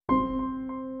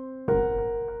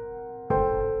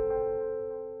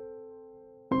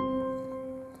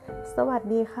สวัส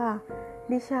ดีค่ะ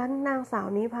ดิฉันนางสาว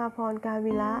นิภาพร กา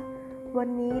วิระวัน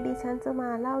นี้ดิฉันจะมา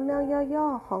เล่าเรื่องย่อ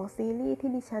ๆของซีรีส์ที่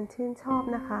ดิฉันชื่นชอบ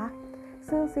นะคะ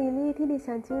ซึ่งซีรีส์ที่ดิ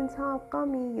ฉันชื่นชอบก็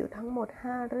มีอยู่ทั้งหมด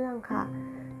5เรื่องค่ะ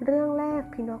เรื่องแรก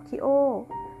Pinocchio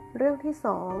เรื่องที่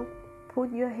2 Put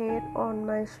Your Head on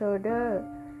My Shoulder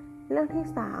เรื่องที่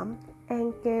3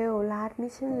 Angel Last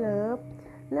Mission Love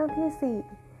เรื่องที่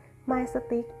4 My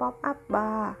Stick Pop Up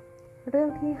Bar เรื่อง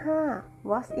ที่5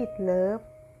 What's It Love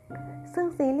ซึ่ง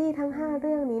ซีรีส์ทั้ง5เ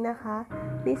รื่องนี้นะคะ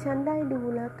ดิฉันได้ดู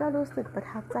แล้วก็รู้สึกประ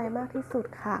ทับใจมากที่สุด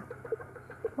ค่ะ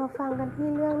มาฟังกันที่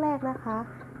เรื่องแรกนะคะ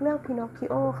เรื่อง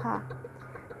Pinocchio ค่ะ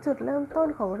จุดเริ่มต้น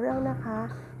ของเรื่องนะคะ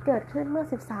เกิดขึ้นเมื่อ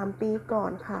13 ปีก่อ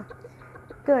นค่ะ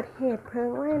เกิดเหตุเพลิง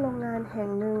ไหม้โรงงานแห่ง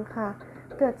หนึ่งค่ะ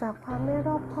เกิดจากความไม่ร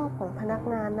อบคอบของพนัก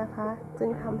งานนะคะจึง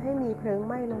ทำให้มีเพลิงไ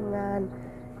หม้โรงงาน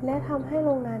และทำให้โ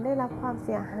รงงานได้รับความเ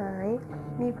สียหาย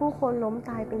มีผู้คนล้ม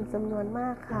ตายเป็นจำนวนม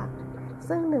ากค่ะ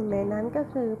ซึ่งหนึ่งในนั้นก็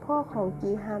คือพ่อของ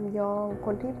กีฮามยองค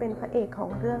นที่เป็นพระเอกของ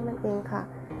เรื่องนั่นเองค่ะ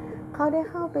เขาได้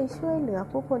เข้าไปช่วยเหลือ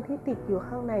ผู้คนที่ติดอยู่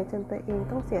ข้างในจนตัวเอง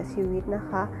ต้องเสียชีวิตนะ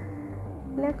คะ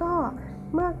และก็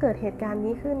เมื่อเกิดเหตุการณ์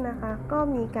นี้ขึ้นนะคะก็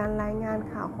มีการรายงาน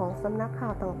ข่าวของสำนักข่า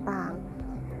วต่าง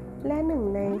ๆและหนึ่ง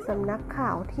ในสำนักข่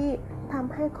าวที่ท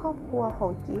ำให้ครอบครัวขอ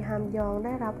งกีฮามยองไ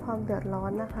ด้รับความเดือดร้อ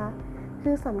นนะคะคื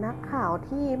อสำนักข่าว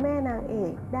ที่แม่นางเอ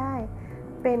กได้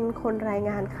เป็นคนราย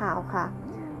งานข่าวค่ะ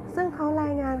ซึ่งเขารา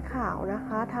ยงานข่าวนะค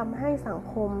ะทำให้สัง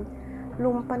คม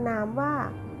รุมประณามว่า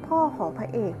พ่อของพระ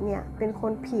เอกเนี่ยเป็นค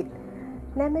นผิด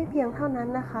และไม่เพียงเท่านั้น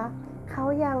นะคะเขา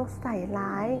ยังใส่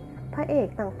ร้ายพระเอก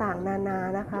ต่างๆนานา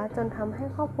นะคะจนทำให้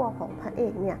ครอบครัวของพระเอ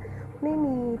กเนี่ยไม่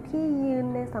มีที่ยืน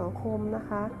ในสังคมนะ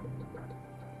คะ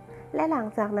และหลัง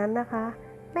จากนั้นนะคะ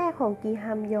แม่ของกีฮ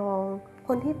ามยองค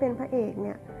นที่เป็นพระเอกเ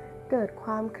นี่ยเกิดคว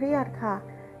ามเครียดค่ะ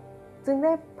จึงไ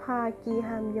ด้พากีฮ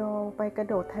ามยองไปกระ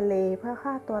โดดทะเลเพื่อ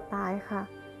ฆ่าตัวตายค่ะ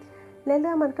และเ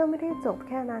รื่องมันก็ไม่ได้จบแ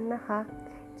ค่นั้นนะคะ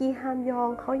กีฮามยอง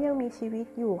เขายังมีชีวิต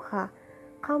อยู่ค่ะ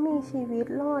เขามีชีวิต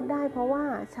รอดได้เพราะว่า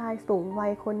ชายสูงวั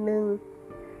ยคนหนึ่ง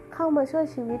เข้ามาช่วย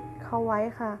ชีวิตเขาไว้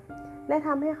ค่ะและท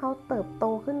ำให้เขาเติบโต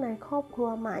ขึ้นในครอบครัว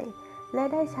ใหม่และ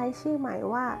ได้ใช้ชื่อใหม่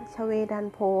ว่าชเวดัน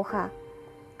โพค่ะ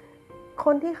ค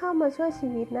นที่เข้ามาช่วยชี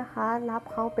วิตนะคะรับ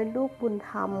เขาเป็นลูกบุญ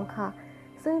ธรรมค่ะ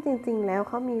ซึ่งจริงๆแล้วเ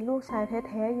ขามีลูกชาย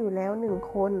แท้ๆอยู่แล้ว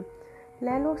1 คนแล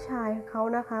ะลูกชายเขา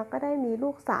นะคะก็ได้มีลู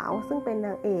กสาวซึ่งเป็นน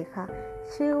างเอกค่ะ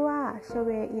ชื่อว่าชเว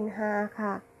อินฮาค่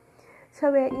ะช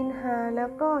เวอินฮาแล้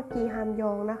วก็กีฮามย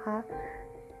องนะคะ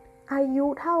อายุ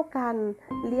เท่ากัน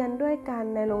เรียนด้วยกัน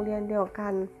ในโรงเรียนเดียวกั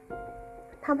น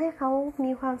ทำให้เขา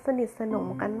มีความสนิทสนม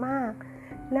กันมาก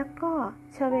แล้วก็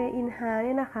ชเวอินฮาเ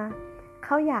นี่ยนะคะเข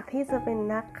าอยากที่จะเป็น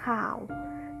นักข่าว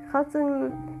เขาจึง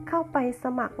เข้าไปส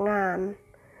มัครงาน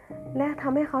และท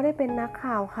ำให้เขาได้เป็นนัก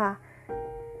ข่าวค่ะ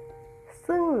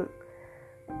ซึ่ง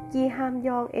กีฮามย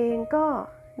องเองก็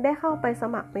ได้เข้าไปส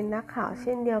มัครเป็นนักข่าวเ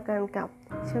ช่นเดียวกันกับ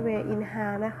ชเวอินฮา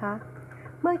นะคะ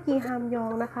เมื่อกีฮามยอ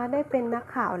งนะคะได้เป็นนัก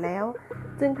ข่าวแล้ว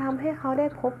จึงทำให้เขาได้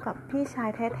พบกับพี่ชาย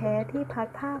แท้ๆที่พลัด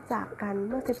พรากจากกันเ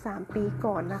มื่อ13 ปี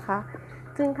ก่อนนะคะ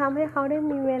จึงทำให้เขาได้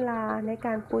มีเวลาในก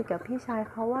ารคุยกับพี่ชาย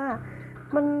เขาว่า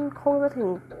มันคงจะถึง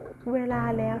เวลา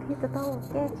แล้วที่จะต้อง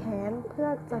แก้แค้นเพื่อ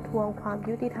จะทวงความ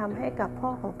ยุติธรรมให้กับพ่อ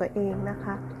ของตัวเองนะค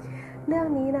ะเรื่อง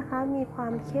นี้นะคะมีควา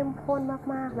มเข้มข้น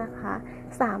มากๆนะคะ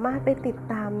สามารถไปติด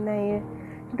ตามใน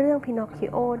เรื่อง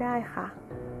Pinocchio ได้ค่ะ